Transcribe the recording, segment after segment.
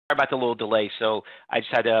about the little delay. So I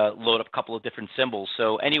just had to load up a couple of different symbols.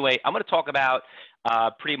 So anyway, I'm going to talk about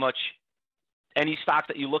pretty much any stocks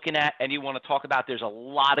that you're looking at and you want to talk about. There's a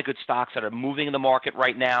lot of good stocks that are moving in the market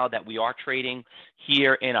right now that we are trading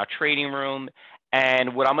here in our trading room.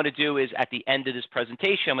 And what I'm going to do is at the end of this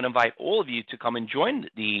presentation, I'm going to invite all of you to come and join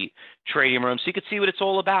the trading room so you can see what it's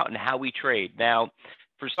all about and how we trade. Now,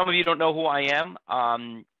 for some of you who don't know who I am,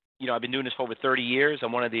 you know, I've been doing this for over 30 years.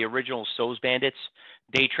 I'm one of the original So's Bandits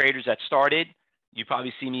day traders that started. You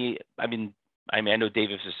probably see me. I know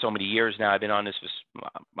David for so many years now. I've been on this for,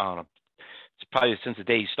 I don't know, it's probably since the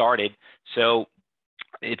day he started. So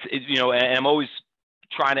it's you know, and I'm always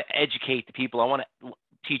trying to educate the people. I want to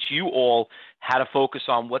teach you all how to focus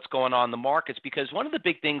on what's going on in the markets, because one of the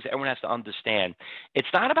big things everyone has to understand, it's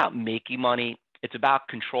not about making money. It's about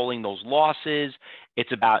controlling those losses.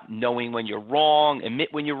 It's about knowing when you're wrong, admit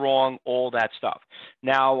when you're wrong, all that stuff.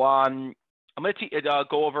 Now, I'm going to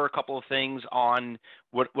go over a couple of things on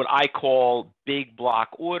what I call big block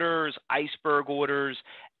orders, iceberg orders,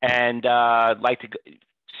 and like to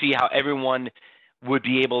see how everyone would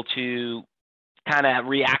be able to kind of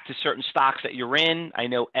react to certain stocks that you're in. I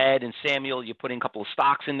know Ed and Samuel, you put in a couple of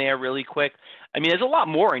stocks in there really quick. I mean, there's a lot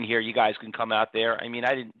more in here. You guys can come out there. I mean,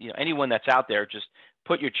 anyone that's out there, just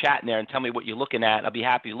put your chat in there and tell me what you're looking at. I'll be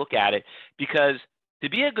happy to look at it, because to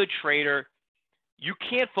be a good trader, you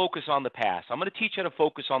can't focus on the past. I'm going to teach you how to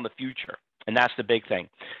focus on the future, and that's the big thing.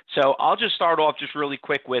 So I'll just start off just really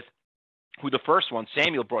quick with who the first one.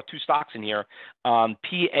 Samuel brought two stocks in here,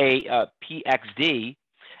 PXD,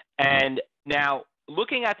 and now,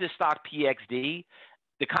 looking at this stock PXD,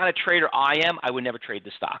 the kind of trader I am, I would never trade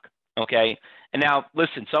this stock, okay? And now,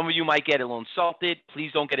 listen, some of you might get a little insulted.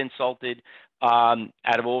 Please don't get insulted. Out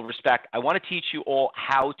of all respect, I want to teach you all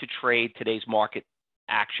how to trade today's market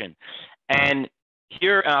action. And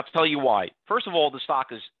here, and I'll tell you why. First of all, the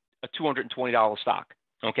stock is a $220 stock,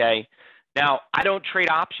 okay? Now, I don't trade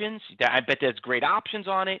options. I bet there's great options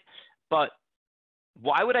on it. But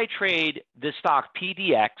why would I trade this stock,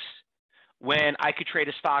 PDX, when I could trade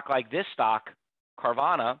a stock like this stock,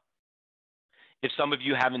 Carvana, if some of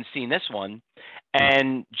you haven't seen this one?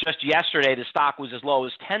 And just yesterday, the stock was as low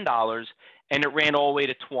as $10, and it ran all the way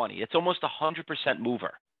to 20. It's almost a 100%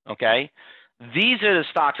 mover, okay? These are the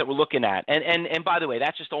stocks that we're looking at. And by the way,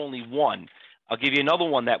 that's just only one. I'll give you another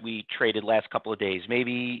one that we traded last couple of days,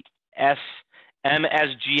 maybe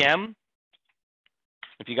MSGM.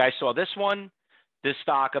 If you guys saw this one, this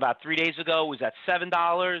stock about 3 days ago was at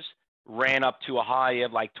 $7. Ran up to a high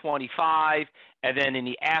of like 25, and then in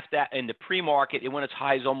the pre-market, it went as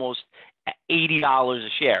high as almost $80 a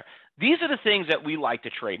share. These are the things that we like to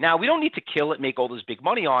trade. Now, we don't need to kill it, make all this big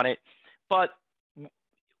money on it, but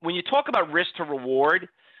when you talk about risk to reward,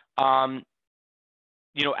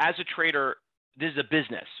 you know, as a trader, this is a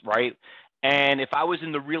business, right? And if I was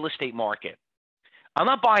in the real estate market, I'm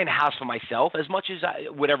not buying a house for myself as much as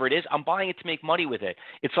whatever it is. I'm buying it to make money with it.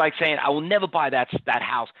 It's like saying, I will never buy that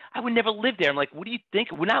house. I would never live there. I'm like, what do you think?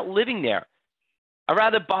 We're not living there. I'd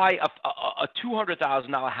rather buy a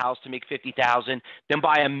 $200,000 house to make $50,000 than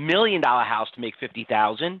buy $1 million house to make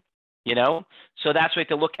 $50,000. You know, so that's the way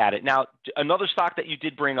to look at it. Now, another stock that you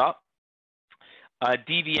did bring up,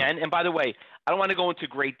 DVN. And by the way, I don't want to go into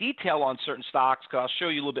great detail on certain stocks because I'll show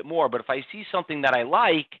you a little bit more. But if I see something that I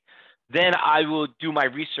like, then I will do my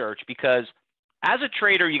research, because as a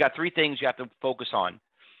trader, you got three things you have to focus on: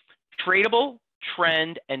 tradable,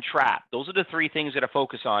 trend, and trap. Those are the three things that I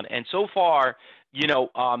focus on. And so far, you know,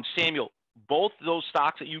 Samuel, both of those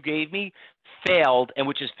stocks that you gave me failed, and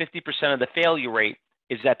which is 50% of the failure rate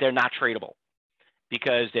is that they're not tradable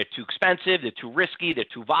because they're too expensive, they're too risky, they're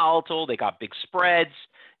too volatile, they got big spreads,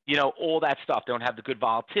 you know, all that stuff. They don't have the good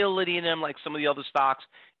volatility in them like some of the other stocks.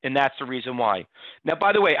 And that's the reason why. Now,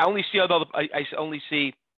 by the way, I only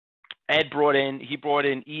see Ed brought in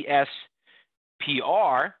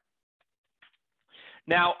ESPR.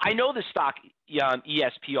 Now, I know the stock,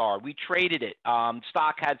 ESPR. We traded it.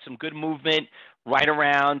 Stock had some good movement right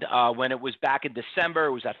around when it was back in December.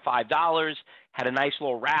 It was at $5, had a nice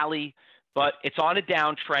little rally, but it's on a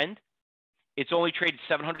downtrend. It's only traded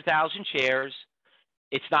 700,000 shares.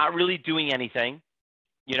 It's not really doing anything.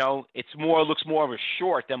 You know, looks more of a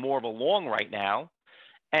short than more of a long right now,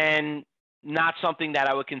 and not something that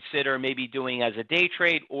I would consider maybe doing as a day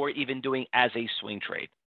trade or even doing as a swing trade.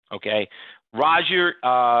 Okay,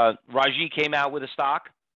 Raji came out with a stock.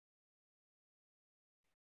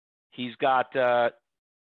 He's got DOCU.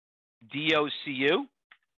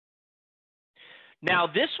 Now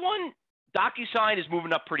this one, DocuSign is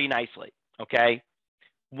moving up pretty nicely. Okay,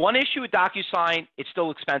 one issue with DocuSign, it's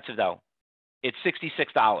still expensive though. It's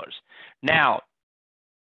 $66. Now,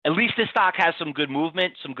 At least this stock has some good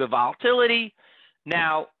movement, some good volatility.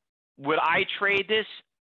 Now, would I trade this?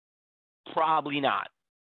 Probably not,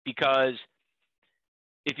 because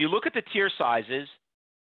if you look at the tier sizes,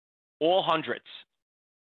 all hundreds.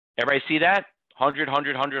 Everybody see that? 100,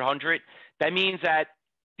 100, 100, 100. That means that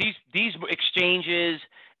these exchanges,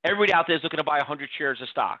 everybody out there is looking to buy 100 shares of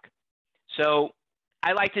stock. So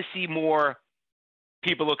I like to see more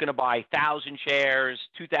people looking to buy 1,000 shares,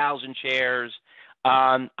 2,000 shares.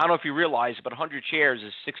 I don't know if you realize, but 100 shares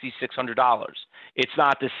is $6,600. It's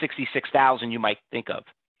not the 66,000 you might think of.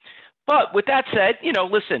 But with that said,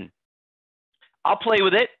 listen, I'll play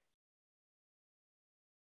with it,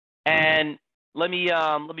 and let me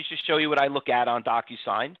just show you what I look at on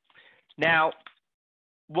DocuSign. Now,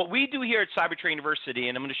 what we do here at Cyber University,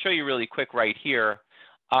 and I'm going to show you really quick right here.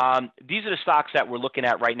 These are the stocks that we're looking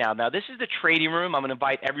at right now. Now, this is the trading room. I'm going to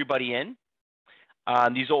invite everybody in.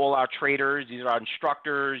 These are all our traders. These are our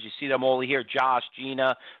instructors. You see them all here: Josh,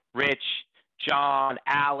 Gina, Rich, John,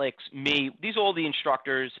 Alex, me. These are all the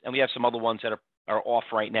instructors, and we have some other ones that are off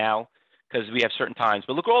right now because we have certain times.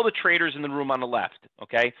 But look at all the traders in the room on the left,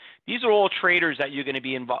 okay? These are all traders that you're going to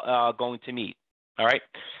be going to meet, all right?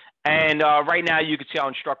 And right now, you can see how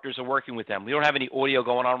instructors are working with them. We don't have any audio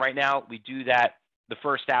going on right now. We do that the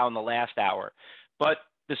first hour and the last hour. But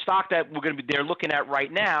the stock that they're looking at right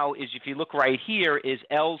now is, if you look right here, is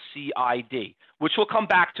LCID, which we'll come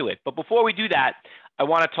back to it. But before we do that, I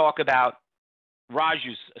want to talk about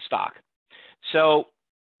Raju's stock. So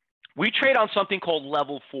we trade on something called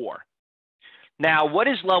level 4. Now, what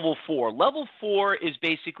is level 4? Level 4 is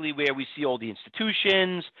basically where we see all the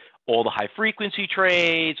institutions, all the high frequency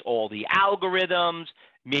trades, all the algorithms,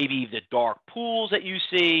 maybe the dark pools that you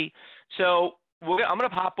see. So I'm going to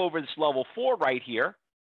pop over this level 4 right here.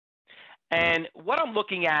 And what I'm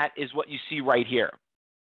looking at is what you see right here.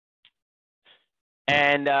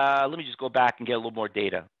 And let me just go back and get a little more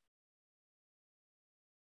data.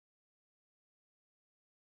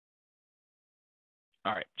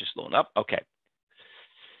 All right, just loading up. Okay.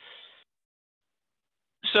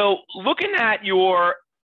 So looking at your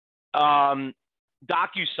DocuSign,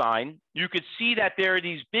 you could see that there are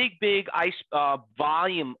these big ice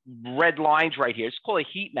volume red lines right here. It's called a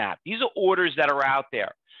heat map. These are orders that are out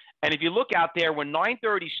there. And if you look out there, when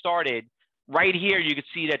 9:30 started, right here, you could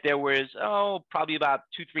see that there was, probably about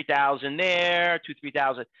 2,000-3,000 there,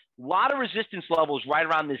 2,000-3,000. A lot of resistance levels right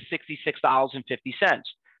around this $66.50.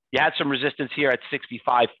 You had some resistance here at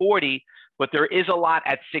 65.40, but there is a lot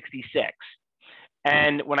at 66.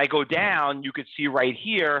 And when I go down, you could see right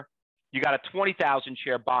here, you got a 20,000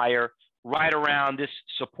 share buyer right around this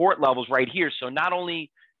support levels right here. So not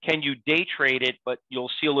only can you day trade it, but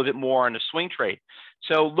you'll see a little bit more on the swing trade.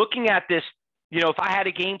 So looking at this, if I had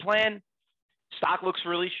a game plan, stock looks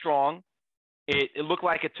really strong. It looked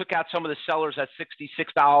like it took out some of the sellers at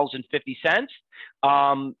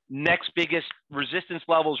 $66.50. Next biggest resistance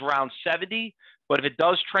level is around 70. But if it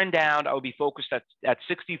does trend down, I would be focused at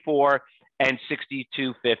 64 and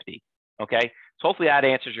 62.50. Okay, so hopefully that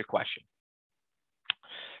answers your question.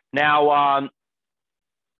 Now,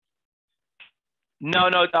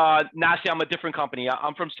 Nasi, I'm a different company.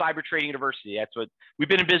 I'm from Cyber Trading University. That's what we've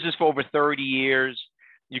been in business for over 30 years.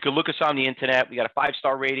 You can look us on the internet. We got a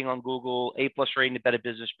 5-star rating on Google, A+ rating at Better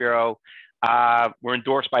Business Bureau. We're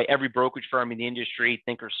endorsed by every brokerage firm in the industry: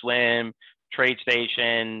 Thinkorswim,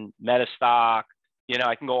 TradeStation, MetaStock.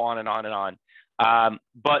 I can go on and on and on.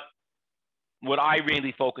 But what I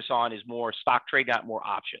really focus on is more stock trade, not more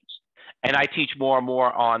options. And I teach more and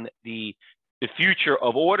more on the future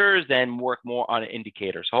of orders, then work more on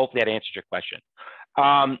indicators. So hopefully that answers your question.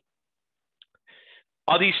 Are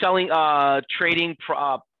these selling trading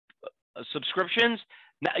subscriptions?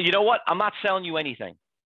 Now, you know what? I'm not selling you anything.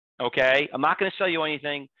 Okay, I'm not going to sell you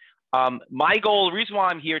anything. My goal, the reason why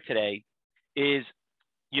I'm here today, is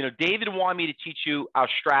David wanted me to teach you our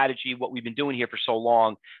strategy, what we've been doing here for so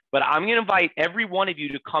long. But I'm going to invite every one of you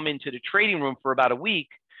to come into the trading room for about a week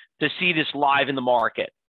to see this live in the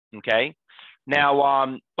market. Okay.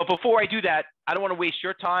 Now, but before I do that, I don't want to waste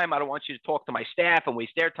your time. I don't want you to talk to my staff and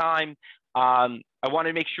waste their time. I want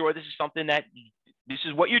to make sure this is something that this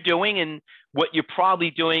is what you're doing, and what you're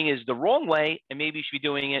probably doing is the wrong way, and maybe you should be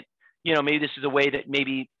doing it. Maybe this is a way that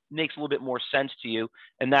maybe makes a little bit more sense to you,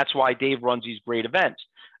 and that's why Dave runs these great events.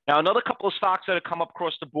 Now, another couple of stocks that have come up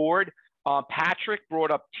across the board. Patrick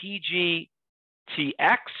brought up TGTX.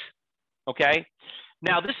 Okay.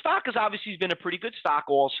 Now, this stock has obviously been a pretty good stock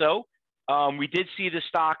also. We did see the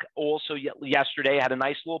stock also yesterday, had a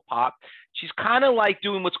nice little pop. She's kind of like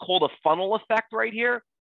doing what's called a funnel effect right here.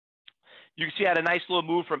 You can see I had a nice little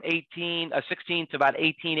move from 16 to about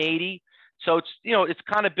 1880. So it's, it's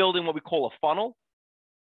kind of building what we call a funnel.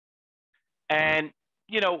 And,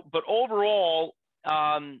 but overall,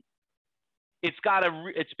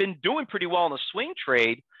 it's been doing pretty well in the swing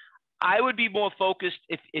trade. I would be more focused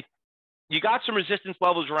if you got some resistance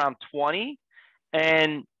levels around 20,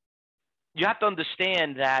 and you have to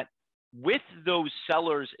understand that with those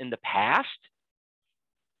sellers in the past,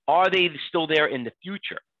 are they still there in the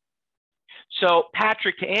future? So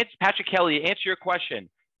Patrick Kelly, to answer your question,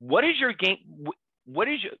 what is your game?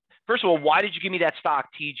 First of all, why did you give me that stock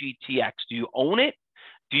TGTX? Do you own it?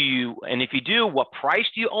 And if you do, what price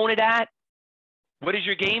do you own it at? What is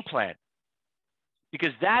your game plan?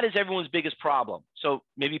 Because that is everyone's biggest problem. So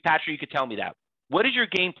maybe Patrick, you could tell me that. What is your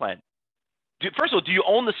game plan? First of all, do you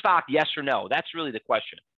own the stock? Yes or no? That's really the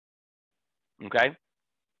question. Okay.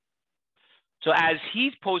 So as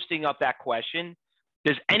he's posting up that question,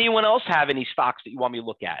 does anyone else have any stocks that you want me to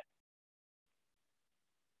look at?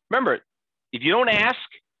 Remember, if you don't ask,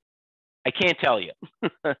 I can't tell you.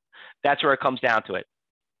 That's where it comes down to it.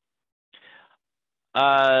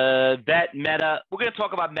 Meta. We're going to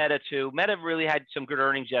talk about Meta too. Meta really had some good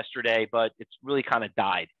earnings yesterday, but it's really kind of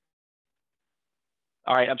died.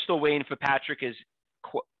 All right, I'm still waiting for Patrick's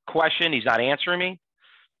question. He's not answering me,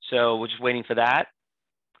 so we're just waiting for that.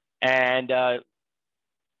 And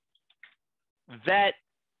Vet,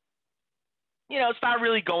 it's not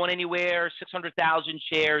really going anywhere. 600,000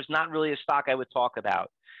 shares, not really a stock I would talk about.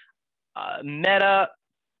 Meta,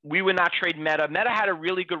 we would not trade Meta. Meta had a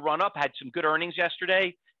really good run up, had some good earnings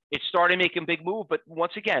yesterday. It started making a big move, but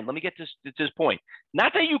once again, let me get to this point.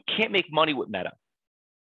 Not that you can't make money with Meta,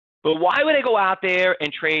 but why would I go out there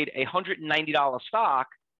and trade a $190 stock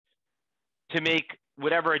to make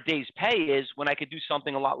whatever a day's pay is when I could do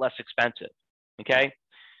something a lot less expensive? Okay.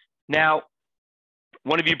 Now,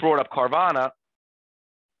 one of you brought up Carvana,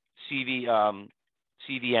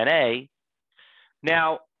 CVNA.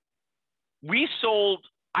 Now,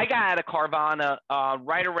 I got out of Carvana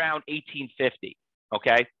right around 1850.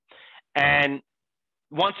 Okay. And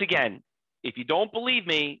once again, if you don't believe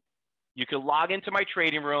me, you can log into my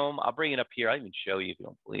trading room. I'll bring it up here. I'll even show you if you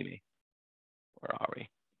don't believe me. Where are we?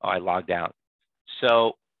 Oh, I logged out.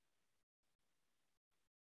 So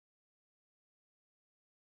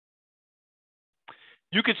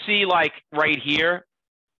you could see like right here,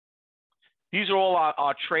 these are all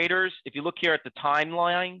our traders. If you look here at the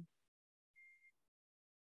timeline,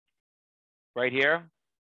 right here,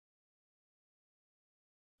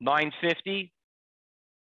 950.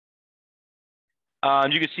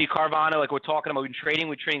 You can see Carvana, like we're talking about, we're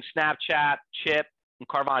trading Snapchat, Chip, and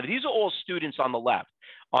Carvana. These are all students on the left.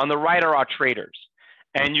 On the right are our traders.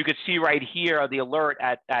 And you can see right here the alert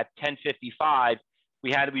at 10:55.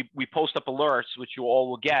 We post up alerts, which you all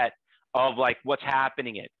will get, of like what's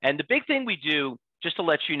happening it. And the big thing we do, just to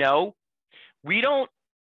let you know, we don't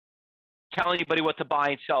tell anybody what to buy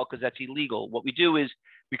and sell because that's illegal. What we do is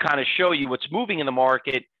we kind of show you what's moving in the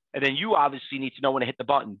market, and then you obviously need to know when to hit the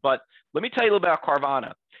button. But let me tell you a little about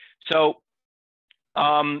Carvana. So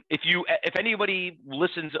if anybody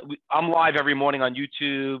listens, I'm live every morning on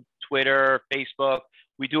YouTube, Twitter, Facebook.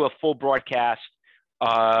 We do a full broadcast.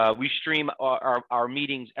 We stream our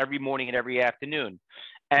meetings every morning and every afternoon.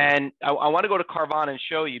 And I want to go to Carvana and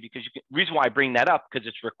show you, because reason why I bring that up, because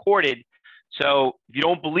it's recorded. So if you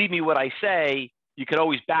don't believe me what I say, you can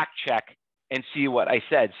always back check and see what I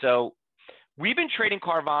said. So we've been trading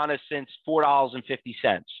Carvana since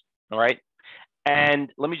 $4.50. All right.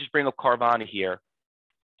 And let me just bring up Carvana here,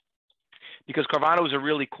 because Carvana was a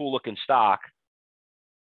really cool looking stock.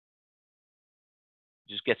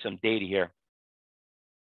 Just get some data here.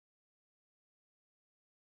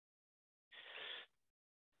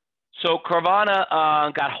 So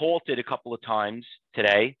Carvana got halted a couple of times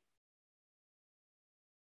today.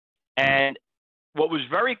 And what was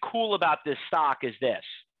very cool about this stock is this.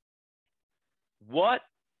 What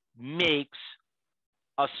makes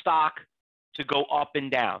a stock to go up and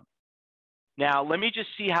down? Now, let me just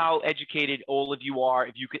see how educated all of you are.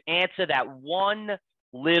 If you could answer that one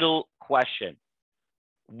little question.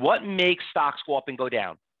 What makes stocks go up and go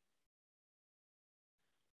down?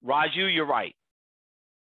 Raju, you're right.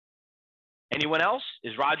 Anyone else?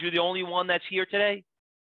 Is Raju the only one that's here today?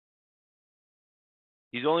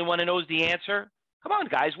 He's the only one who knows the answer? Come on,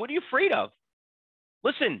 guys. What are you afraid of?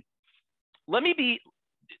 Listen,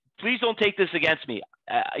 please don't take this against me.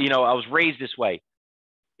 I was raised this way.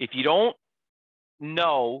 If you don't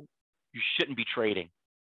know, you shouldn't be trading.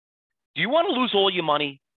 Do you want to lose all your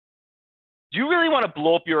money? Do you really want to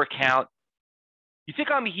blow up your account? You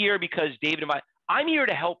think I'm here because David and I'm here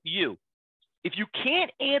to help you. If you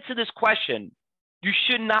can't answer this question, you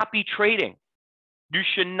should not be trading. You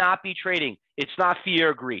should not be trading. It's not fear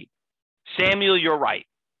or greed. Samuel, you're right.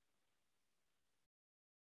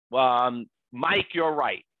 Mike, you're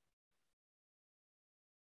right.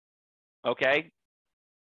 Okay.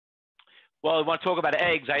 Well, I want to talk about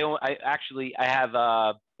eggs. I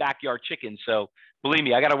have backyard chickens, so believe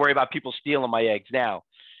me, I got to worry about people stealing my eggs now.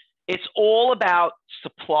 It's all about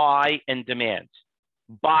supply and demand,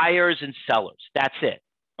 buyers and sellers. That's it.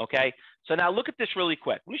 Okay. So now look at this really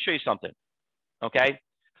quick. Let me show you something. Okay.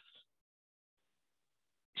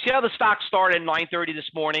 See how the stock started at 9:30 this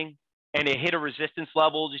morning and it hit a resistance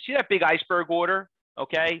level? Did you see that big iceberg order?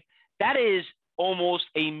 Okay. That is almost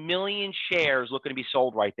 1 million shares looking to be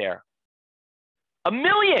sold right there. 1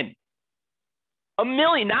 million. 1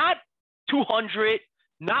 million, not 200,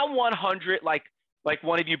 not 100, like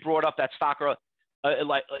one of you brought up that stock, or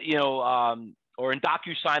or in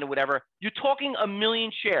DocuSign or whatever. You're talking 1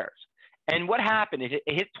 million shares. And what happened? It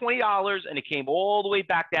hit $20 and it came all the way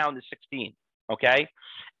back down to 16. Okay.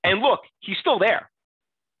 And look, he's still there.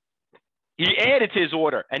 He added to his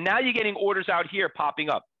order. And now you're getting orders out here popping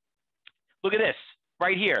up. Look at this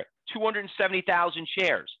right here. 270,000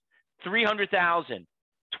 shares, 300,000,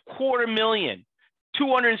 250,000,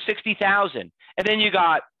 260,000. And then you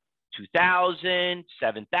got 2,000,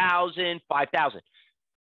 7,000, 5,000.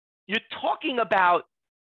 You're talking about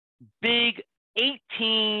big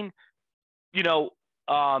 18,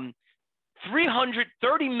 $330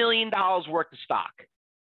 million worth of stock.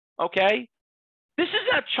 Okay? This is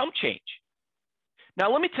not chump change. Now,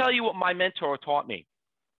 let me tell you what my mentor taught me.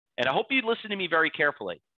 And I hope you listen to me very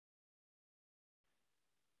carefully.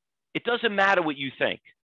 It doesn't matter what you think.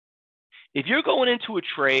 If you're going into a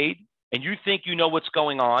trade and you think you know what's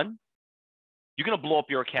going on, you're going to blow up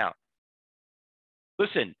your account.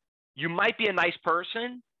 Listen, you might be a nice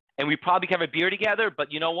person and we probably have a beer together,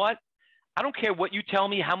 but you know what? I don't care what you tell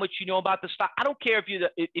me, how much you know about the stock. I don't care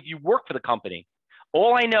if you work for the company.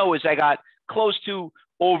 All I know is I got close to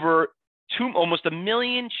almost 1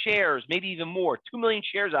 million shares, maybe even more, 2 million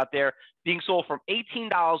shares out there being sold from $18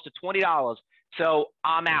 to $20. So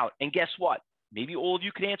I'm out. And guess what? Maybe all of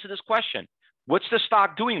you can answer this question. What's the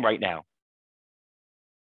stock doing right now?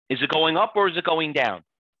 Is it going up or is it going down?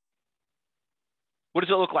 What does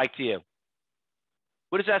it look like to you?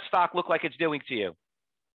 What does that stock look like it's doing to you?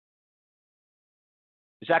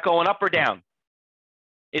 Is that going up or down?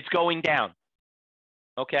 It's going down.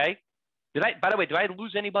 Okay. By the way, did I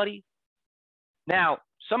lose anybody? Now,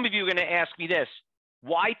 some of you are going to ask me this.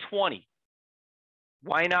 Why 20?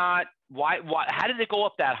 Why not? Why? How did it go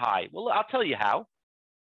up that high? Well, I'll tell you how.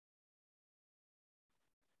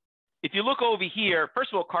 If you look over here,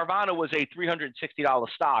 first of all, Carvana was a $360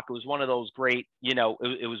 stock. It was one of those great, it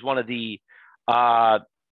was one of the, I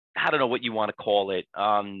don't know what you want to call it.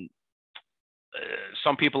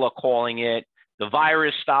 Some people are calling it the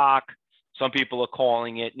virus stock. Some people are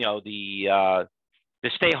calling it, the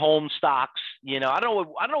stay home stocks. I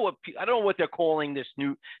don't know what they're calling this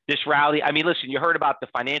rally. I mean, listen, you heard about the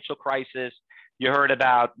financial crisis. You heard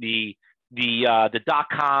about the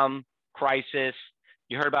 .com crisis.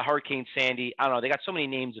 You heard about Hurricane Sandy. I don't know. They got so many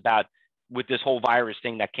names with this whole virus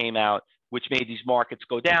thing that came out, which made these markets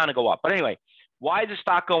go down and go up. But anyway, why is the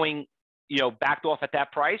stock going, backed off at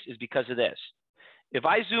that price is because of this. If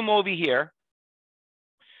I zoom over here,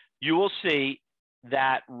 you will see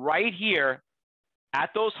that right here at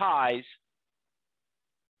those highs,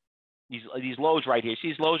 these lows right here. See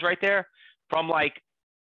these lows right there? From like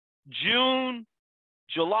June,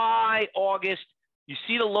 July, August. You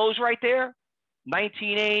see the lows right there?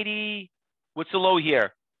 1980. What's the low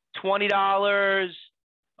here? $20.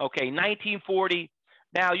 Okay, 1940.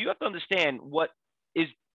 Now you have to understand what is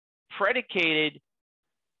predicated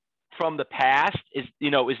from the past is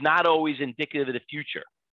not always indicative of the future.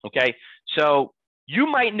 Okay, so you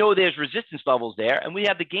might know there's resistance levels there, and we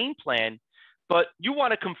have the game plan, but you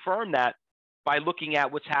want to confirm that by looking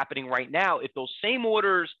at what's happening right now. If those same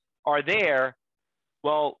orders are there,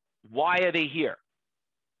 well, why are they here?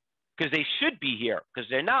 Because they should be here. Because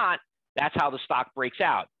they're not, that's how the stock breaks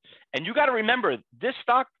out. And you got to remember, this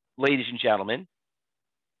stock, ladies and gentlemen,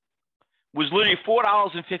 was literally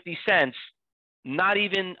 $4.50 not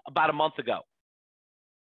even about a month ago.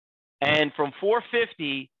 And from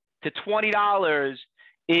 $4.50 to $20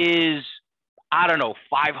 is, I don't know,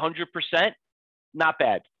 500%. Not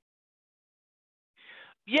bad.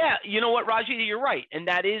 Yeah, you know what, Raji, you're right. And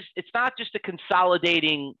that is, it's not just a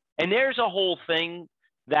consolidating, and there's a whole thing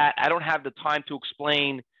that I don't have the time to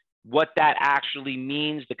explain what that actually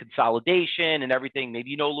means, the consolidation and everything. Maybe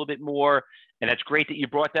you know a little bit more, and that's great that you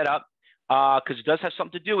brought that up because it does have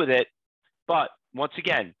something to do with it. But once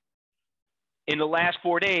again, in the last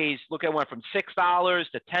 4 days, look, I went from $6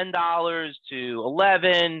 to $10 to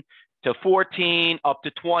 11 to 14 up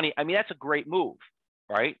to 20. I mean, that's a great move,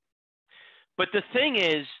 right? But the thing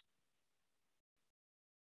is,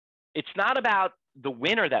 it's not about the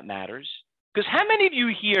winner that matters. Because how many of you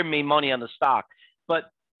here made money on the stock,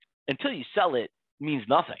 but until you sell it, means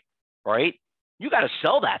nothing, right? You got to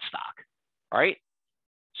sell that stock, right?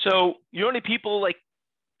 So you know how many people like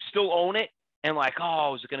still own it and like,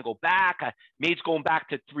 oh, is it going to go back? Maybe it's going back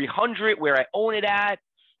to 300 where I own it at.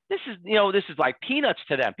 This is like peanuts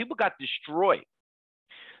to them. People got destroyed.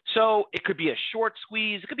 So it could be a short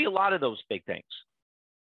squeeze. It could be a lot of those big things.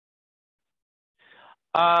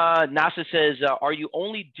 NASA says, are you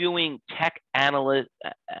only doing tech analyzing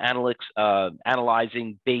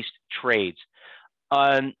based trades?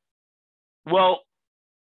 Well,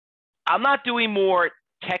 I'm not doing more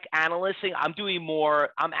tech analyzing. I'm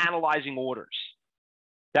analyzing orders.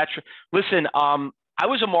 Listen, I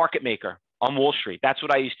was a market maker on Wall Street. That's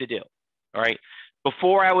what I used to do. All right.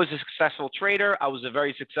 Before I was a successful trader, I was a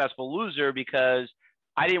very successful loser because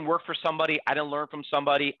I didn't work for somebody. I didn't learn from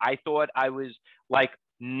somebody. I thought I was like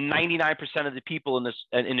 99% of the people in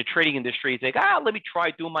the trading industry think, let me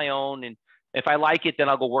try doing my own. And if I like it, then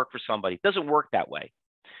I'll go work for somebody. It doesn't work that way.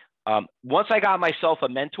 Once I got myself a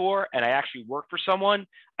mentor and I actually worked for someone,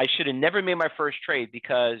 I should have never made my first trade,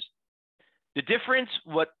 because the difference,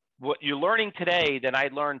 what you're learning today than I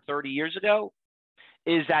learned 30 years ago,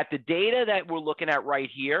 is that the data that we're looking at right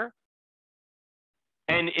here,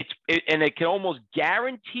 and it can almost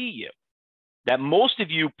guarantee you that most of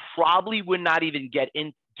you probably would not even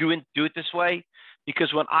do it this way,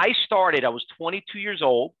 because when I started, I was 22 years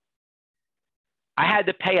old. I had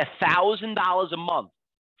to pay $1,000 a month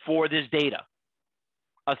for this data.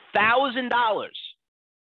 $1,000.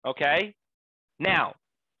 Okay. Now,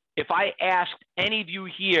 if I asked any of you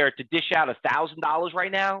here to dish out $1,000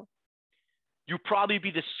 right now, you'd probably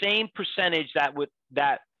be the same percentage that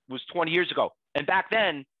was 20 years ago. And back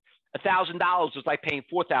then, $1,000 was like paying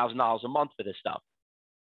 $4,000 a month for this stuff.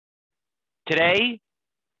 Today,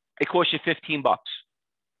 it costs you $15.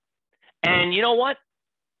 And you know what?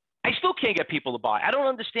 I still can't get people to buy. I don't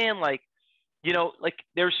understand, like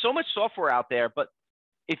there's so much software out there, but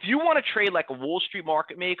if you want to trade like a Wall Street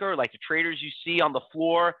market maker, like the traders you see on the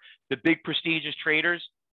floor, the big prestigious traders,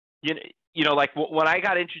 like when I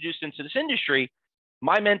got introduced into this industry,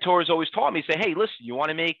 my mentors always taught me, say, hey, listen, you want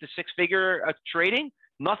to make the six-figure trading?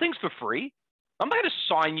 Nothing's for free. I'm not going to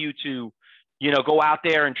sign you to, go out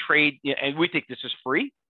there and trade. And we think this is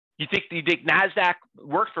free. You think NASDAQ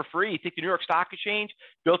worked for free? You think the New York Stock Exchange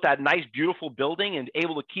built that nice, beautiful building and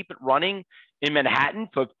able to keep it running in Manhattan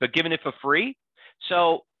for giving it for free?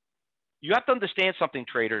 So you have to understand something,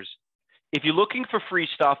 traders. If you're looking for free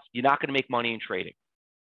stuff, you're not going to make money in trading,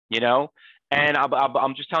 And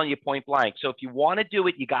I'm just telling you point blank. So if you want to do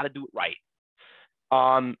it, you got to do it right.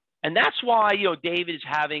 And that's why, David is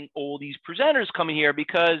having all these presenters coming here,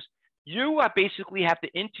 because you basically have to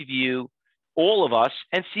interview all of us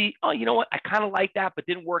and see, oh, you know what? I kind of like that, but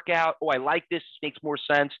didn't work out. Oh, I like this. This makes more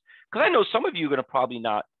sense. Because I know some of you are going to probably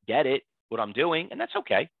not get it, what I'm doing, and that's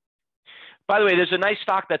okay. By the way, there's a nice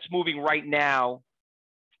stock that's moving right now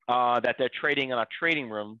that they're trading in our trading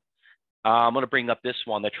room. I'm going to bring up this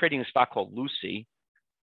one. They're trading a stock called Lucy,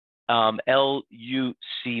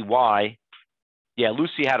 Lucy. Yeah,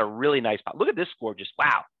 Lucy had a really nice spot. Look at this score. Just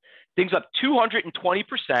wow. Things up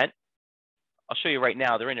 220%. I'll show you right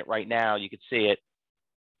now. They're in it right now. You can see it.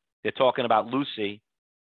 They're talking about Lucy.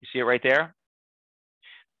 You see it right there?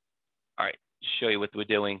 All right. Just show you what we're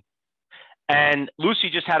doing. And Lucy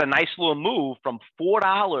just had a nice little move from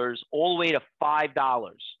 $4 all the way to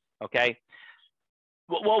 $5. Okay.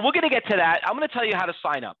 Well, we're going to get to that. I'm going to tell you how to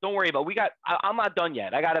sign up. Don't worry about it. I'm not done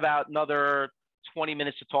yet. I got about another 20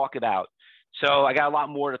 minutes to talk about. So I got a lot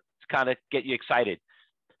more to kind of get you excited.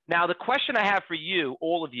 Now, the question I have for you,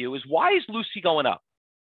 all of you, is why is Lucy going up?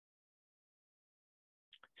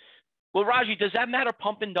 Well, Raji, does that matter,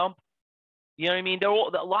 pump and dump? You know what I mean?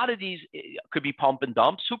 A lot of these could be pump and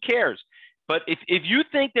dumps. Who cares? But if you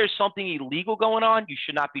think there's something illegal going on, you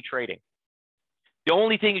should not be trading. The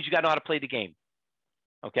only thing is you got to know how to play the game.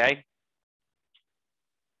 Okay?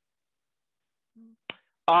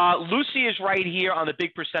 Lucy is right here on the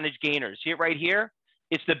big percentage gainers. See it right here?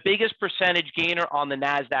 It's the biggest percentage gainer on the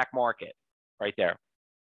NASDAQ market, right there.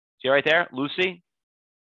 See right there, Lucy?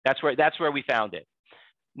 That's where we found it.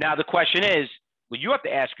 Now the question is, what you have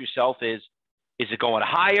to ask yourself is it going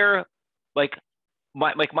higher? Like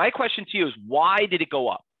my question to you is, why did it go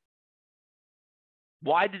up?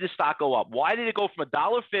 Why did the stock go up? Why did it go from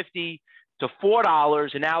 $1.50 to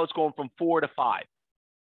 $4, and now it's going from $4 to $5?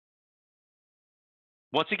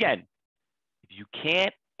 Once again, if you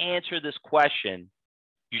can't answer this question,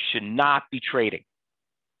 you should not be trading.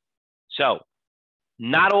 So,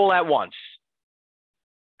 not all at once.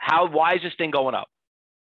 Why is this thing going up?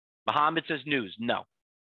 Muhammad says news. No,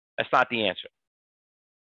 that's not the answer.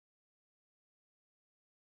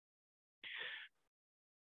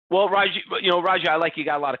 Well, Raji, I like you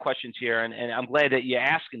got a lot of questions here, and I'm glad that you're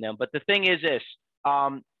asking them. But the thing is this,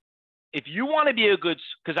 if you want to be a good,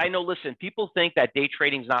 because I know, listen, people think that day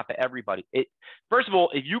trading is not for everybody. First of all,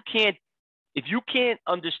 if you can't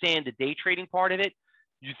understand the day trading part of it,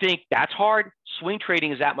 you think that's hard, swing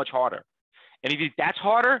trading is that much harder. And if you think that's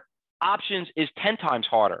harder, options is 10 times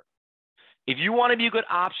harder. If you want to be a good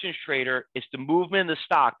options trader, it's the movement of the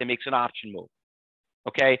stock that makes an option move.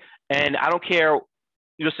 Okay? And I don't care.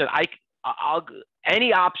 Listen,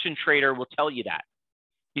 any option trader will tell you that.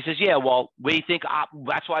 He says, yeah, well, what do you think?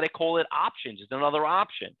 That's why they call it options. It's another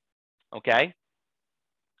option. Okay?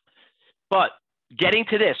 But getting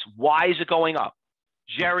to this, why is it going up?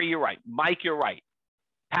 Jerry, you're right. Mike, you're right.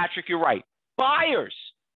 Patrick, you're right. Buyers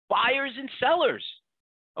and sellers.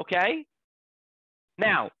 Okay?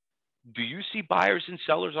 Now, do you see buyers and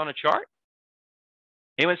sellers on a chart?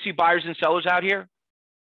 Anyone see buyers and sellers out here?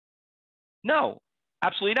 No,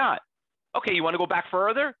 absolutely not. Okay, you want to go back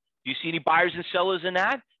further? Do you see any buyers and sellers in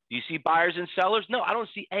that? Do you see buyers and sellers? No, I don't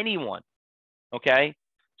see anyone. Okay?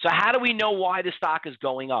 So how do we know why the stock is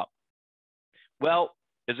going up? Well,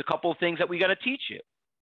 there's a couple of things that we got to teach you.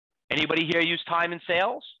 Anybody here use time and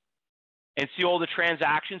sales and see all the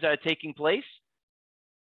transactions that are taking place?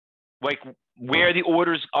 Like where the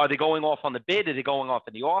orders, are they going off on the bid? Are they going off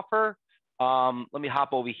in the offer? Let me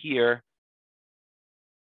hop over here.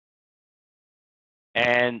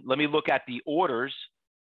 And let me look at the orders.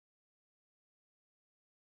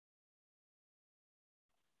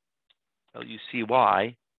 So you see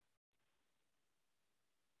why.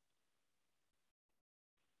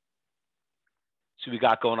 So we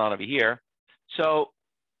got going on over here. So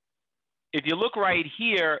if you look right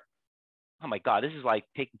here, oh my God, this is like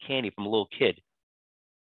taking candy from a little kid.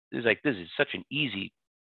 This is such an easy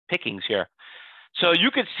pickings here. So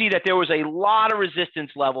you could see that there was a lot of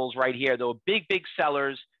resistance levels right here. There were big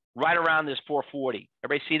sellers right around this 440.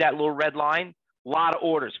 Everybody see that little red line? A lot of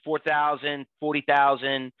orders, 4,000,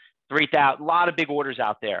 40,000, 3,000, a lot of big orders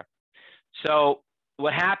out there. So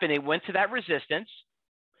what happened, it went to that resistance.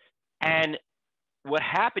 And what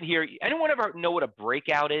happened here, anyone ever know what a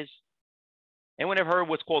breakout is? Anyone ever heard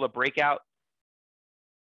what's called a breakout?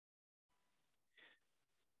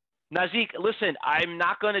 Nazik, listen, I'm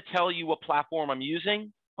not going to tell you what platform I'm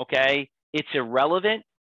using, okay? It's irrelevant.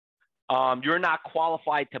 You're not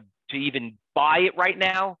qualified to even buy it right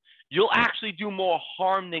now. You'll actually do more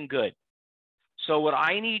harm than good. So what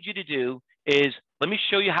I need you to do is, let me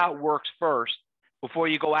show you how it works first before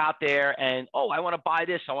you go out there and, oh, I want to buy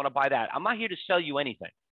this, I want to buy that. I'm not here to sell you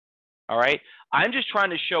anything, all right? I'm just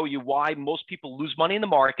trying to show you why most people lose money in the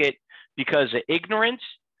market because of ignorance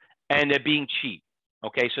and they're being cheap.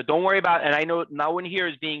 Okay, so don't worry about, and I know no one here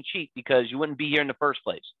is being cheap because you wouldn't be here in the first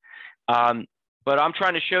place. But I'm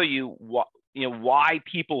trying to show you why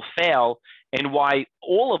people fail and why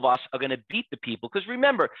all of us are going to beat the people. Because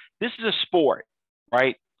remember, this is a sport,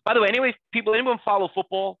 right? By the way, anyone follow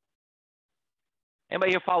football?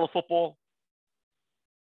 Anybody here follow football?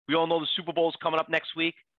 We all know the Super Bowl is coming up next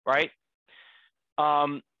week, right? I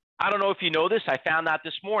don't know if you know this. I found out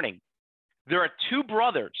this morning. There are two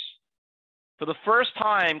brothers for the first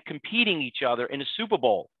time competing each other in a Super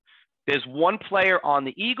Bowl. There's one player on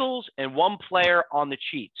the Eagles and one player on the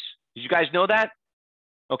Chiefs. Did you guys know that?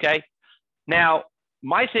 Okay. Now,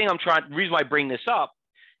 the reason why I bring this up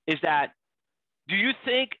is that, do you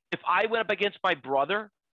think if I went up against my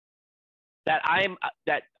brother that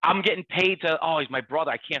I'm getting paid to, oh, he's my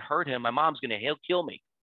brother, I can't hurt him, my mom's he'll kill me.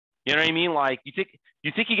 You know what I mean? Like, you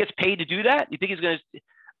think he gets paid to do that? You think he's going to,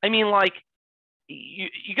 I mean, like,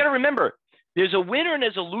 you got to remember, there's a winner and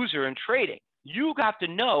there's a loser in trading. You have to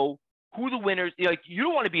know who the winners, like, you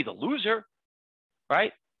don't want to be the loser,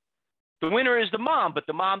 right? The winner is the mom, but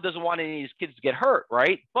the mom doesn't want any of his kids to get hurt,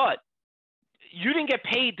 right? But you didn't get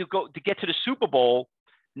paid to get to the Super Bowl,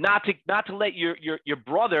 not to let your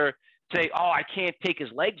brother say, oh, I can't take his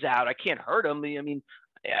legs out, I can't hurt him. I mean,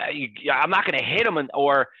 I'm not going to hit him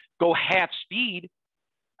or go half speed.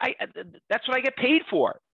 That's what I get paid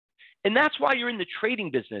for. And that's why you're in the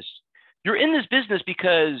trading business. You're in this business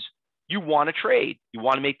because you want to trade. You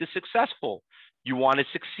want to make this successful. You want to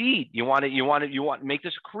succeed. You want to make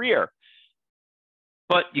this a career.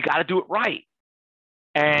 But you got to do it right.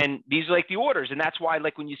 And these are like the orders. And that's why,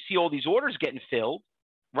 like, when you see all these orders getting filled,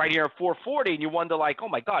 right here at 440, and you wonder like, oh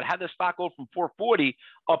my God, how did the stock go from 440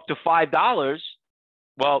 up to $5?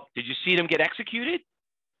 Well, did you see them get executed?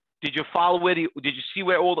 Did you follow did you see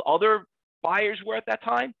where all the other buyers were at that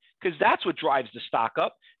time? Because that's what drives the stock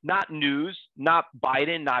up, not news, not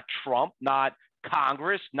Biden, not Trump, not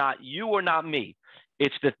Congress, not you or not me.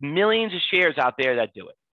 It's the millions of shares out there that do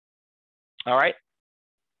it. All right.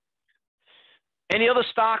 Any other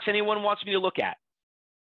stocks anyone wants me to look at?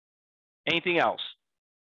 Anything else?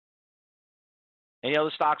 Any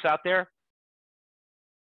other stocks out there?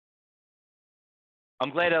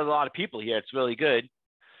 I'm glad there's a lot of people here. It's really good.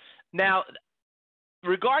 Now,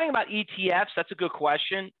 regarding about ETFs, that's a good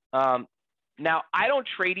question. Now, I don't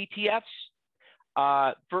trade ETFs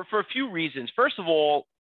for a few reasons. First of all,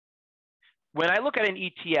 when I look at an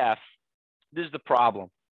ETF, this is the problem.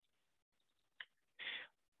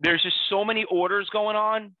 There's just so many orders going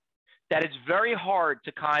on that it's very hard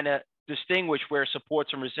to kind of distinguish where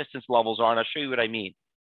supports and resistance levels are, and I'll show you what I mean.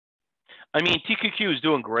 I mean, TQQ is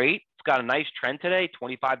doing great. It's got a nice trend today,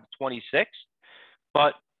 25 to 26,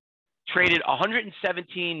 but traded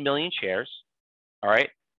 117 million shares, all right?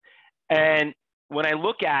 And when I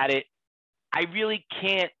look at it, I really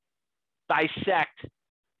can't dissect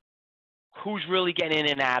who's really getting in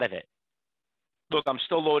and out of it. Look, I'm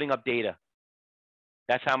still loading up data.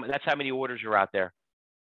 That's how many orders are out there.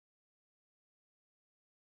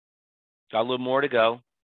 Got a little more to go.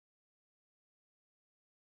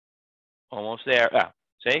 Almost there.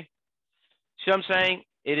 See what I'm saying?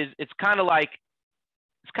 It's kind of like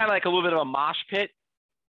a little bit of a mosh pit.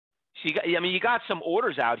 So you got some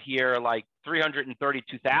orders out here like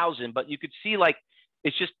 332,000, but you could see like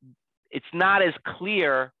it's not as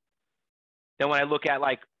clear than when I look at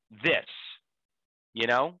like this, you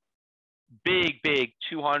know, big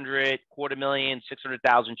 200, 250,000,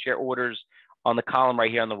 600,000 share orders on the column right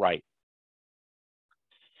here on the right.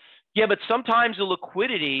 Yeah, but sometimes the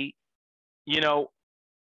liquidity, you know,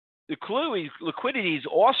 liquidity is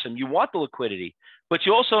awesome. You want the liquidity, but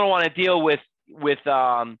you also don't want to deal with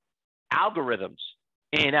algorithms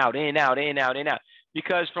in and out.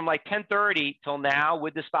 Because from like 10:30 till now,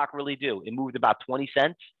 what did the stock really do? It moved about 20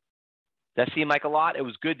 cents. That seemed like a lot. It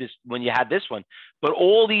was good when you had this one, but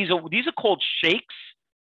all these are called shakes.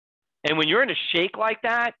 And when you're in a shake like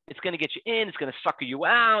that, it's going to get you in, it's going to sucker you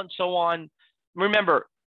out, and so on. Remember,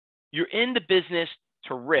 you're in the business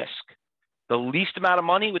to risk the least amount of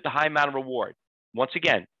money with the high amount of reward. Once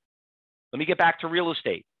again, let me get back to real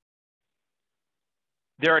estate.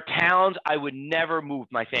 There are towns I would never move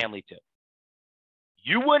my family to.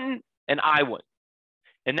 You wouldn't, and I wouldn't.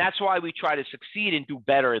 And that's why we try to succeed and do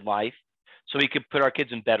better in life, so we can put our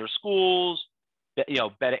kids in better schools, you know,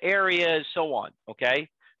 better areas, so on, okay?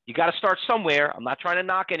 You got to start somewhere. I'm not trying to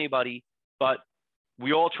knock anybody, but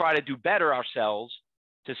we all try to do better ourselves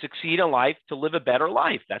to succeed in life, to live a better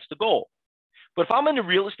life. That's the goal. But if I'm in the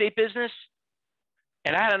real estate business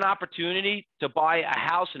and I had an opportunity to buy a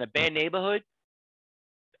house in a bad neighborhood,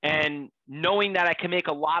 and knowing that I can make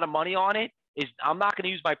a lot of money on it, I'm not going to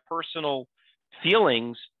use my personal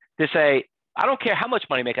feelings to say, I don't care how much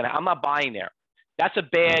money I'm making, I'm not buying there. That's a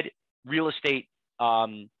bad real estate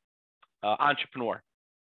entrepreneur.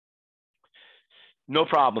 No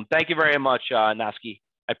problem. Thank you very much, Naski.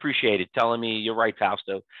 I appreciate it. Telling me you're right,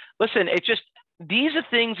 Fausto. Listen, these are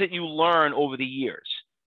things that you learn over the years,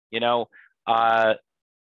 you know.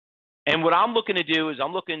 And what I'm looking to do is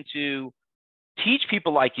I'm looking to teach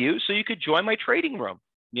people like you so you could join my trading room.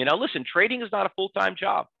 You know, listen, trading is not a full-time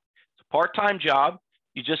job. It's a part-time job.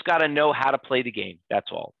 You just got to know how to play the game. That's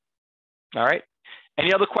all. All right.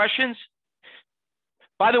 Any other questions?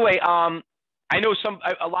 By the way, I know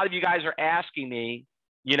a lot of you guys are asking me,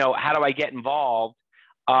 you know, how do I get involved?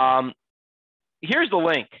 Here's the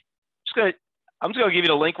link. I'm just gonna give you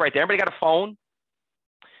the link right there. Everybody got a phone?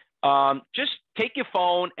 Just take your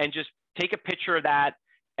phone and just take a picture of that.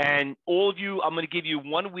 And all of you, I'm going to give you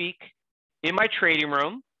 1 week in my trading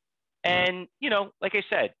room. And, you know, like I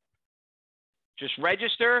said, just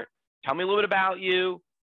register, tell me a little bit about you,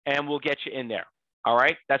 and we'll get you in there. All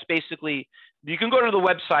right. That's basically, you can go to the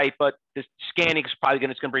website, but the scanning is probably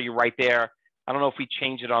going to bring you right there. I don't know if we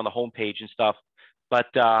change it on the homepage and stuff, but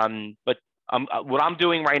what I'm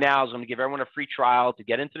doing right now is I'm going to give everyone a free trial to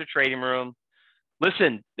get into the trading room.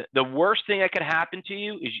 Listen, the worst thing that can happen to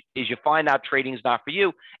you is you find out trading is not for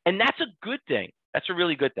you, and that's a good thing. That's a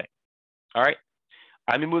really good thing. All right.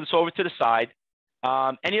 Let me move this over to the side.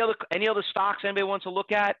 Any other stocks anybody wants to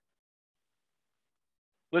look at?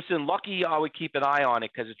 Listen, Lucky, I would keep an eye on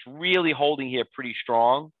it because it's really holding here pretty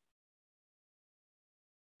strong.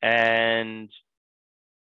 And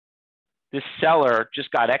this seller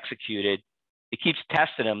just got executed. It keeps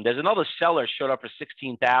testing them. There's another seller showed up for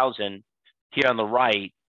 16,000 here on the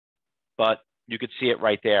right, but you could see it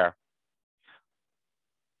right there.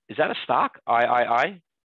 Is that a stock?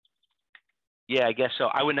 Yeah, I guess so.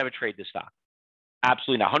 I would never trade this stock.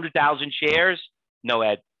 Absolutely not. 100,000 shares? No,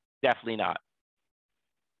 Ed, definitely not.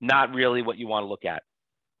 Not really what you want to look at.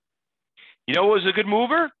 You know what was a good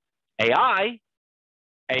mover? AI.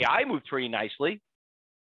 AI moved pretty nicely.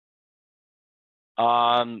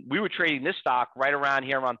 We were trading this stock right around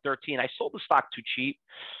here around 13. I sold the stock too cheap.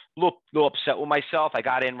 A little upset with myself. I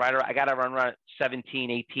got in I got around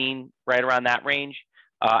 17, 18, right around that range.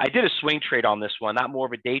 I did a swing trade on this one, not more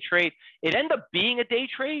of a day trade. It ended up being a day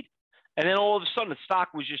trade. And then all of a sudden the stock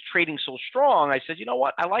was just trading so strong. I said, you know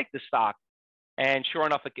what? I like this stock. And sure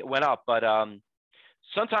enough, it went up. But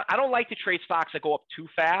sometimes I don't like to trade stocks that go up too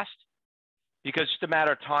fast, because it's just a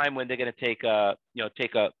matter of time when they're going to take a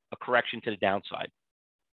correction to the downside.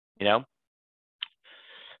 You know,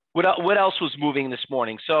 what else was moving this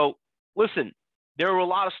morning? So listen, there were a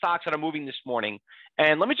lot of stocks that are moving this morning,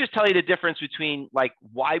 and let me just tell you the difference between like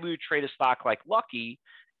why we would trade a stock like Lucky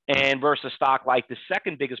and versus a stock like the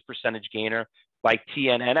second biggest percentage gainer like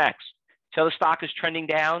TNNX. So the stock is trending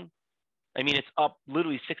down. I mean, it's up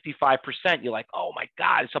literally 65%. You're like, oh my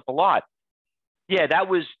God, it's up a lot. Yeah, that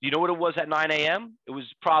was, you know what it was at 9 a.m.? It was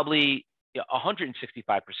probably 165%.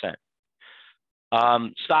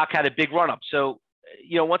 Stock had a big run up. So,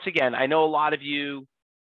 once again, I know a lot of you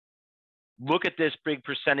look at this big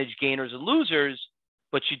percentage gainers and losers,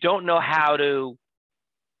 but you don't know how to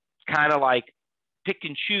kind of like pick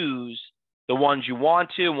and choose the ones you want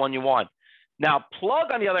to and one you want. Now,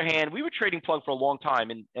 Plug, on the other hand, we were trading Plug for a long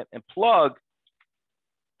time, and Plug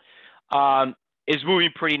is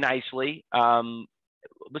moving pretty nicely.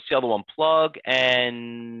 What's the other one? Plug,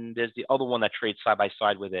 and there's the other one that trades side by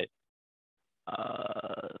side with it.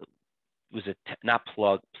 Was it not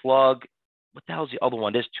Plug? Plug. What the hell is the other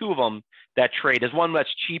one? There's two of them that trade. There's one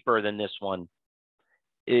that's cheaper than this one.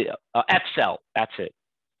 FCell. That's it.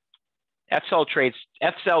 FCell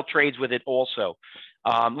trades with it also.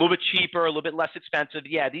 A little bit cheaper, a little bit less expensive.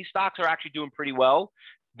 Yeah, these stocks are actually doing pretty well.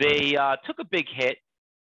 They took a big hit.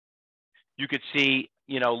 You could see,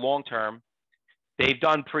 long term, they've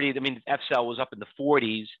done pretty. I mean, FCell was up in the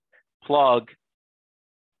 40s. Plug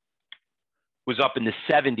was up in the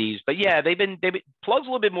 70s. But yeah, Plug's a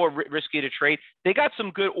little bit more risky to trade. They got some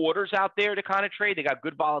good orders out there to kind of trade. They got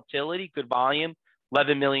good volatility, good volume,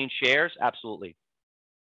 11 million shares. Absolutely.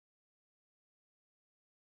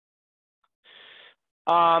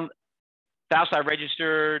 Fausto, I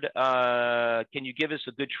registered. Can you give us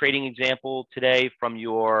a good trading example today from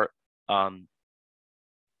your 7?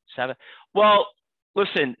 Well,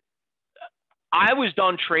 listen, I was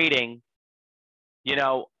done trading.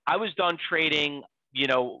 I was done trading.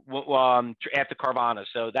 After Carvana,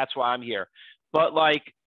 so that's why I'm here. But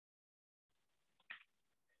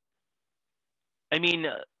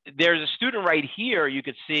there's a student right here. You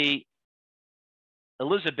could see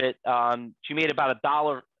Elizabeth. She made about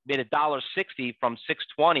 $1.60 from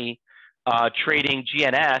 620 trading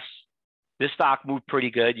GNS. This stock moved pretty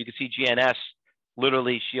good. You can see GNS,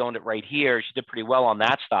 literally, she owned it right here. She did pretty well on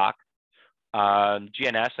that stock.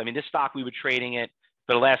 GNS, this stock, we were trading it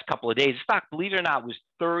for the last couple of days. The stock, believe it or not, was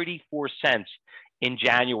 34 cents in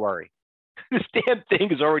January. This damn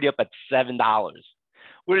thing is already up at $7.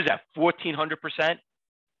 What is that, 1,400%? You know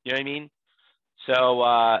what I mean?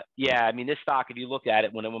 So, this stock, if you look at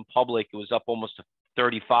it, when it went public, it was up almost to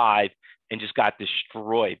 35 and just got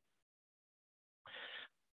destroyed.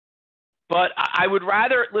 But I would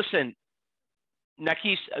rather, listen,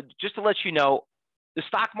 Nakis, just to let you know, the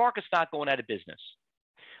stock market's not going out of business.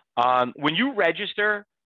 When you register,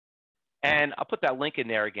 and I'll put that link in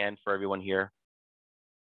there again for everyone here.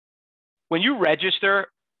 When you register,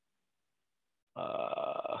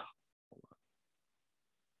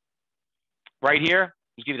 right here,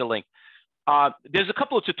 I'll give you the link. There's a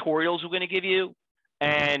couple of tutorials we're going to give you,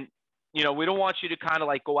 and we don't want you to kind of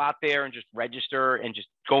like go out there and just register and just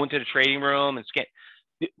go into the trading room and scan.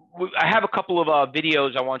 I have a couple of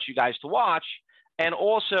videos I want you guys to watch, and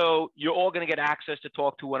also you're all going to get access to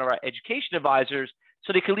talk to one of our education advisors,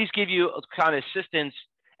 so they can at least give you a kind of assistance.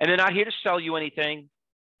 And they're not here to sell you anything.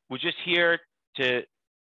 We're just here to,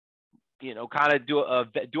 kind of do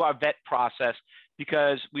our vet process,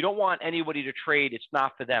 because we don't want anybody to trade. It's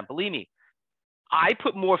not for them. Believe me, I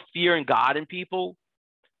put more fear in God in people,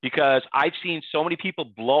 because I've seen so many people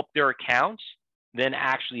blow up their accounts than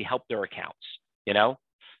actually help their accounts,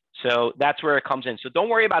 So that's where it comes in. So don't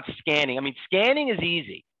worry about scanning. Scanning is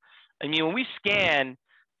easy. When we scan,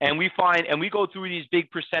 and we go through these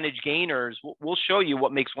big percentage gainers, we'll show you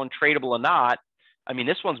what makes one tradable or not. I mean,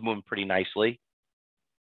 this one's moving pretty nicely.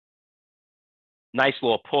 Nice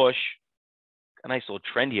little push. A nice little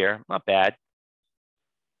trend here. Not bad.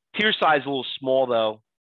 Tier size a little small, though.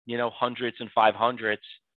 You know, hundreds and 500s.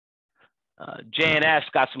 JNS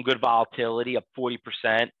got some good volatility, up 40%.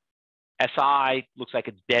 SI looks like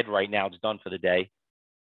it's dead right now. It's done for the day.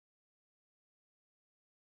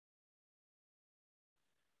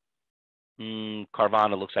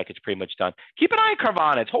 Carvana looks like it's pretty much done. Keep an eye on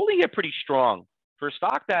Carvana. It's holding it pretty strong. For a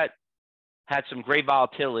stock that had some great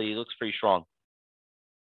volatility, it looks pretty strong.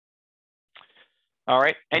 All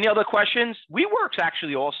right. Any other questions? WeWorks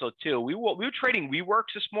actually also, too. We were trading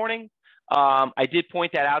WeWorks this morning. I did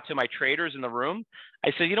point that out to my traders in the room.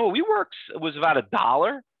 I said, you know, WeWorks was about $1.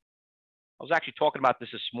 I was actually talking about this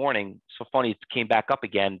morning. So funny, it came back up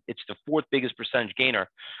again. It's the 4th biggest percentage gainer.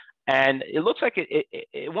 And it looks like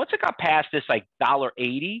once it got past this like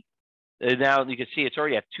 $1.80, now you can see it's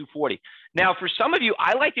already at $2.40. Now, for some of you,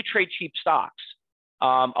 I like to trade cheap stocks.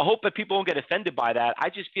 I hope that people don't get offended by that. I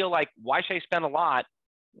just feel like, why should I spend a lot?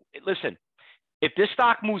 Listen, if this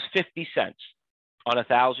stock moves 50 cents on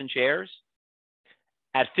 1,000 shares,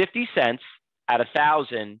 at 50 cents at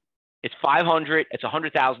 1,000, it's 500. It's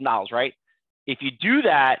 $100,000, right? If you do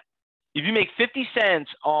that, if you make 50 cents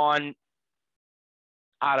on,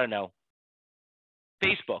 I don't know,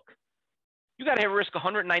 Facebook, you got to risk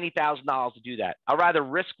 $190,000 to do that. I'd rather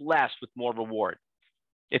risk less with more reward.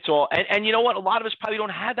 It's all, and you know what? A lot of us probably don't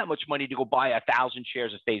have that much money to go buy 1,000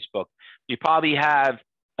 shares of Facebook. You probably have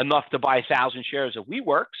enough to buy 1,000 shares of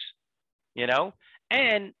WeWorks, you know,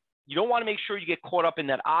 and you don't want to make sure you get caught up in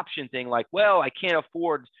that option thing. Like, well, I can't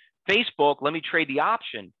afford Facebook. Let me trade the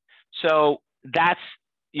option. So that's,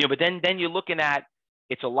 you know, but then you're looking at,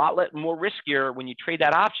 it's a lot more riskier when you trade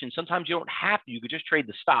that option. Sometimes you don't have to. You could just trade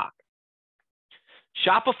the stock.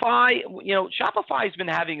 Shopify, you know, Shopify has been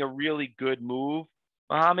having a really good move,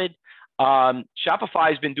 Mohammed. Shopify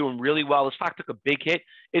has been doing really well. The stock took a big hit.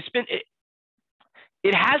 It's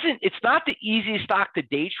not the easiest stock to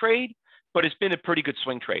day trade, but it's been a pretty good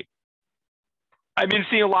swing trade. I've been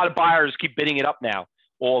seeing a lot of buyers keep bidding it up now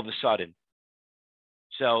all of a sudden.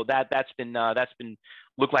 So that's been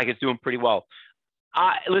look like it's doing pretty well.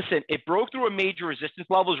 Listen, it broke through a major resistance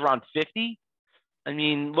levels around 50. I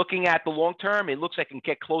mean, looking at the long term, it looks like it can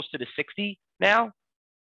get close to the 60 now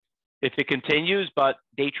if it continues. But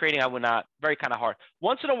day trading, I would not. Very kind of hard.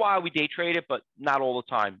 Once in a while, we day trade it, but not all the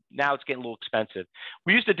time. Now it's getting a little expensive.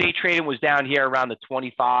 We used to day trade it was down here around the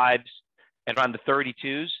 25s and around the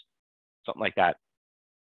 32s, something like that.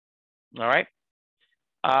 All right.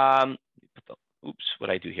 Oops, what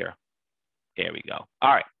did I do here? There we go.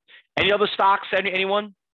 All right. Any other stocks?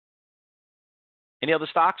 Anyone? Any other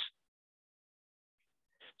stocks?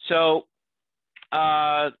 So,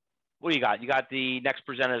 what do you got? You got the next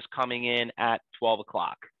presenters coming in at 12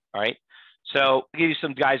 o'clock. All right. So, I'll give you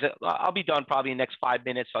some guys. I'll be done probably in the next 5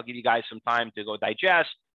 minutes. I'll give you guys some time to go digest,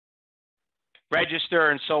 register,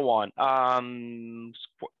 and so on.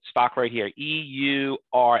 Stock right here,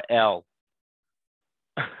 EURL.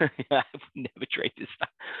 I would never trade this stock.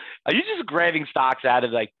 Are you just grabbing stocks out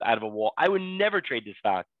of a wall? I would never trade this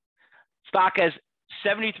stock. Stock has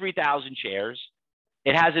 73,000 shares.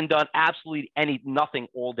 It hasn't done absolutely nothing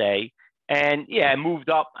all day. And yeah, it moved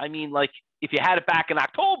up. I mean, like if you had it back in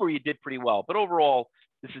October, you did pretty well. But overall,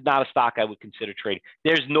 this is not a stock I would consider trading.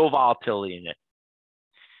 There's no volatility in it.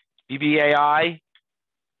 BBAI.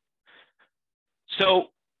 So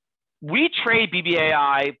we trade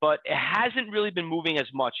BBAI, but it hasn't really been moving as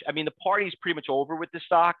much. I mean, the party's pretty much over with this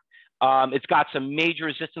stock. It's got some major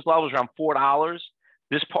resistance levels around $4.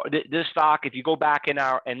 This stock, if you go back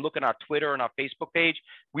and look at our Twitter and our Facebook page,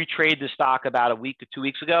 we traded this stock about a week to 2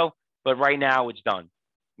 weeks ago, but right now it's done.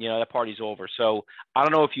 You know, that party's over. So I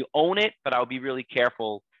don't know if you own it, but I'll be really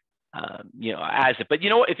careful, you know, as it. But you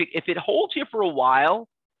know what? If it holds here for a while,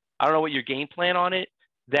 I don't know what your game plan on it,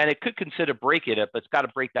 then it could consider breaking it, but it's got to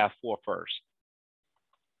break that 4 first.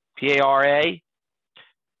 PARA,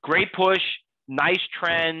 great push, nice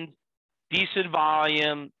trend, decent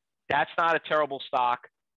volume. That's not a terrible stock.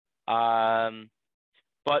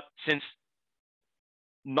 But since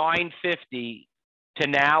 950 to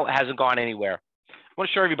now, it hasn't gone anywhere. I want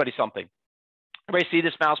to show everybody something. Everybody see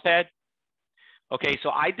this mouse pad? Okay,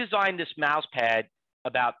 so I designed this mouse pad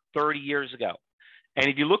about 30 years ago. And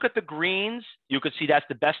if you look at the greens, you can see that's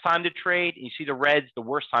the best time to trade. And you see the reds, the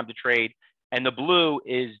worst time to trade. And the blue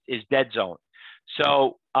is dead zone.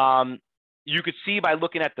 So you could see by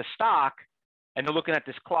looking at the stock and then looking at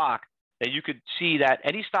this clock that you could see that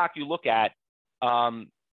any stock you look at,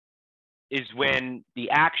 is when the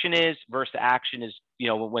action is versus the action is,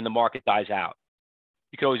 when the market dies out.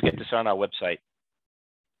 You can always get this on our website.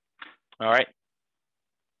 All right.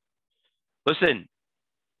 Listen,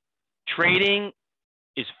 trading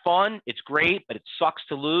is fun. It's great, but it sucks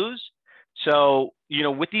to lose. So,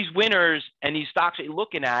 with these winners and these stocks that you're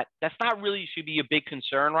looking at, that's not really should be a big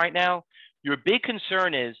concern right now. Your big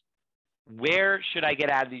concern is, where should I get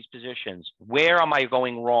out of these positions? Where am I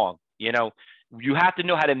going wrong? You have to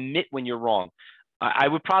know how to admit when you're wrong. I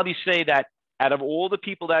would probably say that out of all the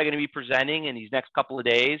people that are going to be presenting in these next couple of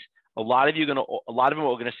days, a lot of them are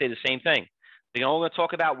going to say the same thing. They're all going to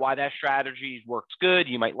talk about why that strategy works good.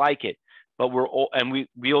 You might like it, but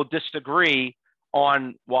we'll disagree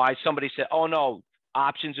on why somebody said, "Oh no,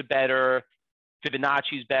 options are better,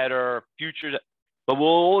 Fibonacci's better, futures." But we'll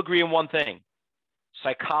all agree on one thing: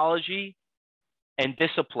 psychology and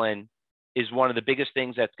discipline is one of the biggest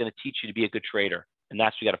things that's going to teach you to be a good trader, and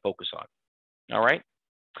that's what you got to focus on. All right.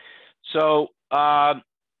 So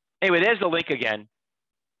anyway, there's the link again.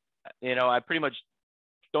 I pretty much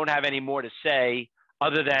don't have any more to say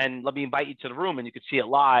other than let me invite you to the room and you can see it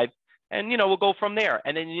live, and we'll go from there.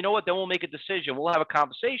 And then then we'll make a decision. We'll have a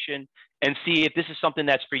conversation and see if this is something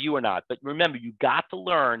that's for you or not. But remember, you got to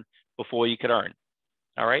learn before you could earn.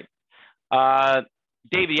 All right.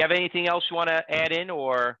 David, you have anything else you want to add in,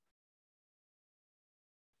 or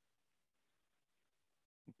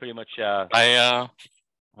pretty much? I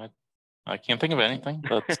can't think of anything.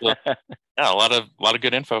 That's yeah, a lot of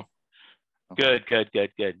good info. Good.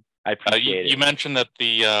 I appreciate it. You mentioned that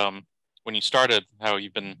when you started, how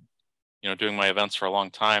you've been, doing my events for a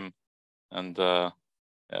long time, and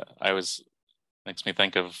makes me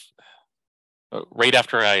think of right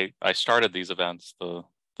after I started these events, the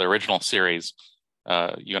original series.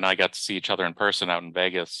 You and I got to see each other in person out in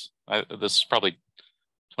Vegas. This is probably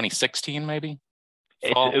 2016, maybe.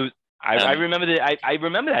 I remember that. I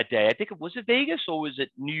remember that day. I think was it Vegas or was it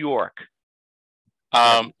New York?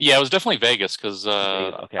 Yeah, it was definitely Vegas because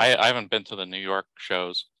okay. I haven't been to the New York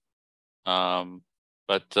shows.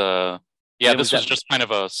 But yeah, this was just kind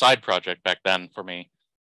of a side project back then for me.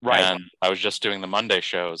 Right. And I was just doing the Monday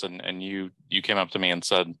shows, and you came up to me and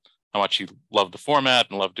said how much you loved the format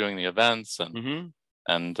and loved doing the events, and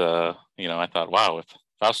I thought, wow, if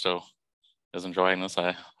Fausto is enjoying this,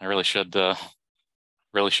 I really should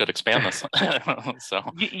expand this. So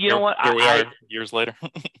you know what? Here we are years later.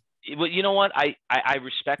 Well, you know what? I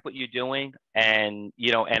respect what you're doing, and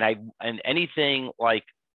and anything like,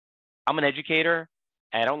 I'm an educator,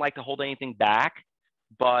 and I don't like to hold anything back.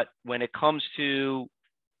 But when it comes to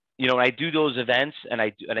when I do those events,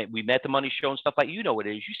 and we met the Money Show and stuff like, what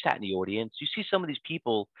it is. You sat in the audience, you see some of these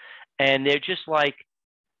people, and they're just like,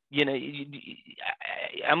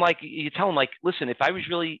 I'm like, you tell them like, listen, if I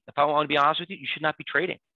want to be honest with you, you should not be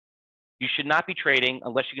trading. You should not be trading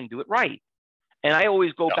unless you can do it right. And I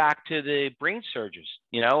always go back to the brain surgeons,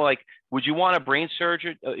 like, would you want a brain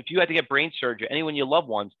surgeon? If you had to get brain surgery, anyone you love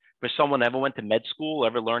ones, for someone that never went to med school,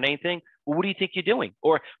 ever learned anything, well, what do you think you're doing?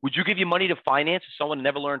 Or would you give your money to finance someone who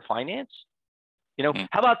never learned finance?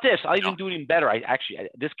 How about this? I'll even do it even better.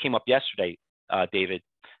 This came up yesterday, David.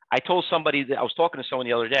 I told somebody that I was talking to someone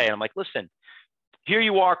the other day, and I'm like, listen, here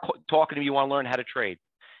you are talking to me, you want to learn how to trade.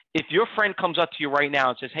 If your friend comes up to you right now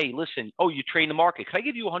and says, hey, listen, you trade in the market. Could I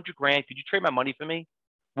give you $100,000? Could you trade my money for me?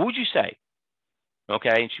 What would you say?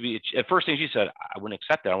 Okay. And the first thing she said, I wouldn't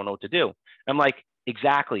accept it. I don't know what to do. And I'm like,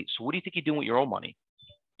 exactly. So what do you think you're doing with your own money?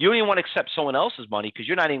 You don't even want to accept someone else's money because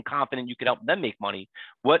you're not even confident you can help them make money.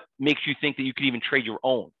 What makes you think that you could even trade your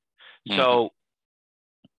own? Mm-hmm. So,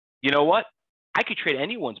 you know what? I could trade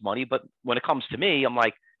anyone's money, but when it comes to me, I'm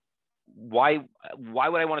like, why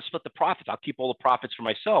would I want to split the profits? I'll keep all the profits for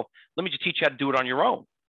myself. Let me just teach you how to do it on your own.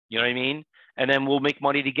 You know what I mean? And then we'll make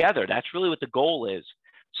money together. That's really what the goal is.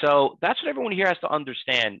 So that's what everyone here has to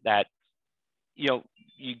understand, that, you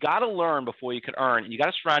got to learn before you can earn. And you got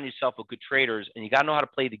to surround yourself with good traders, and you got to know how to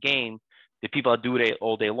play the game, the people that do it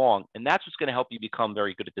all day long. And that's what's going to help you become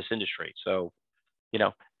very good at this industry. So,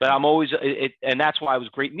 but I'm always, and that's why it was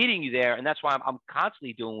great meeting you there. And that's why I'm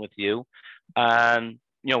constantly doing with you.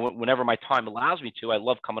 Whenever my time allows me to, I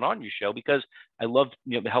love coming on your show because I love,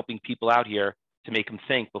 helping people out here to make them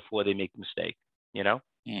think before they make a mistake,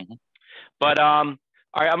 Mm-hmm. But,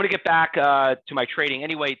 all right, I'm going to get back to my trading.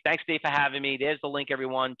 Anyway, thanks, Dave, for having me. There's the link,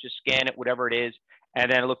 everyone. Just scan it, whatever it is.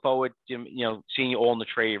 And then I look forward to, seeing you all in the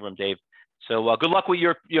trading room, Dave. So good luck with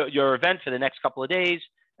your event for the next couple of days,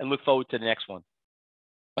 and look forward to the next one.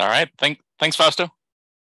 All right. Thanks, Fausto.